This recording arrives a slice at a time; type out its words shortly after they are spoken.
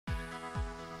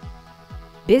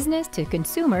business to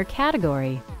consumer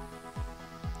category.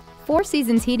 Four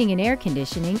Seasons Heating and Air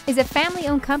Conditioning is a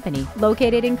family-owned company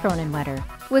located in Cronenwetter,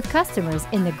 with customers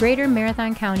in the greater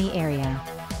Marathon County area.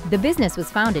 The business was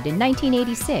founded in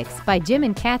 1986 by Jim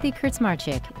and Kathy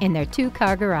Kurtzmarchik in their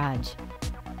two-car garage.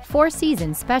 Four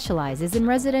Seasons specializes in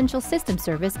residential system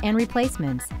service and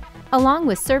replacements, along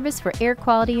with service for air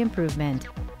quality improvement.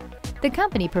 The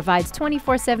company provides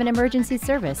 24/7 emergency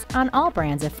service on all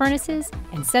brands of furnaces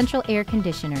and central air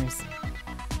conditioners.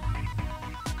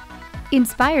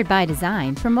 Inspired by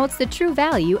Design promotes the true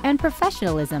value and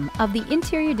professionalism of the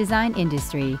interior design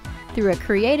industry through a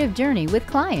creative journey with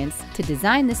clients to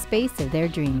design the space of their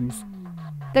dreams.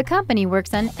 The company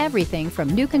works on everything from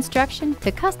new construction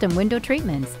to custom window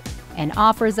treatments and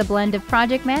offers a blend of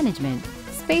project management,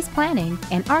 space planning,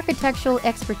 and architectural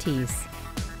expertise.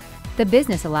 The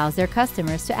business allows their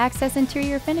customers to access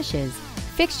interior finishes,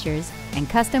 fixtures, and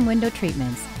custom window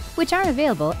treatments, which are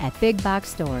available at big box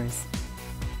stores.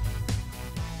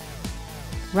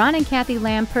 Ron and Kathy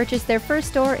Lamb purchased their first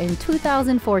store in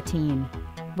 2014.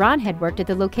 Ron had worked at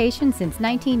the location since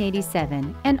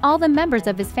 1987, and all the members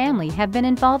of his family have been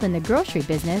involved in the grocery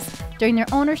business during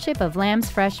their ownership of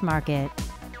Lamb's Fresh Market.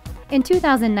 In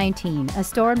 2019, a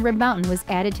store in Rib Mountain was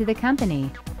added to the company.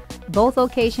 Both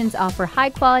locations offer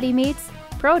high-quality meats,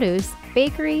 produce,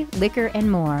 bakery, liquor,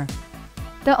 and more.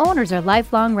 The owners are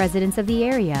lifelong residents of the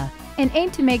area and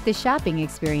aim to make the shopping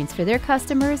experience for their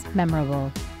customers memorable.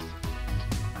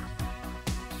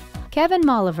 Kevin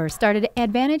Molliver started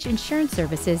Advantage Insurance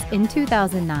Services in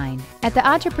 2009 at the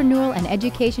Entrepreneurial and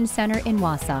Education Center in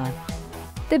Wausau.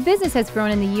 The business has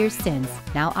grown in the years since,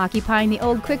 now occupying the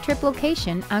old Quick Trip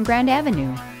location on Grand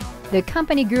Avenue. The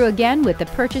company grew again with the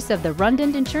purchase of the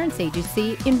Rundund Insurance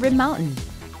Agency in Rib Mountain,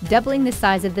 doubling the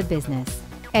size of the business.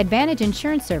 Advantage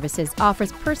Insurance Services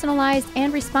offers personalized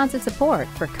and responsive support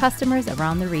for customers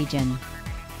around the region.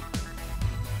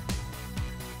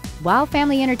 WAOW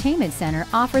Family Entertainment Center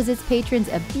offers its patrons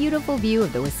a beautiful view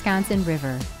of the Wisconsin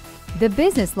River. The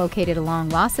business located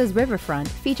along Wausau's riverfront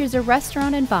features a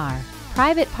restaurant and bar,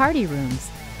 private party rooms,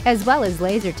 as well as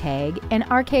laser tag and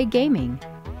arcade gaming.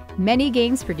 Many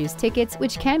games produce tickets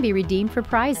which can be redeemed for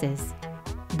prizes.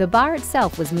 The bar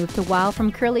itself was moved to WAOW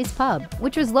from Curly's Pub,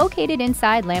 which was located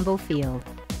inside Lambeau Field.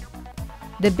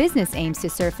 The business aims to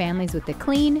serve families with the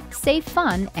clean, safe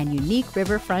fun, and unique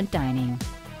riverfront dining.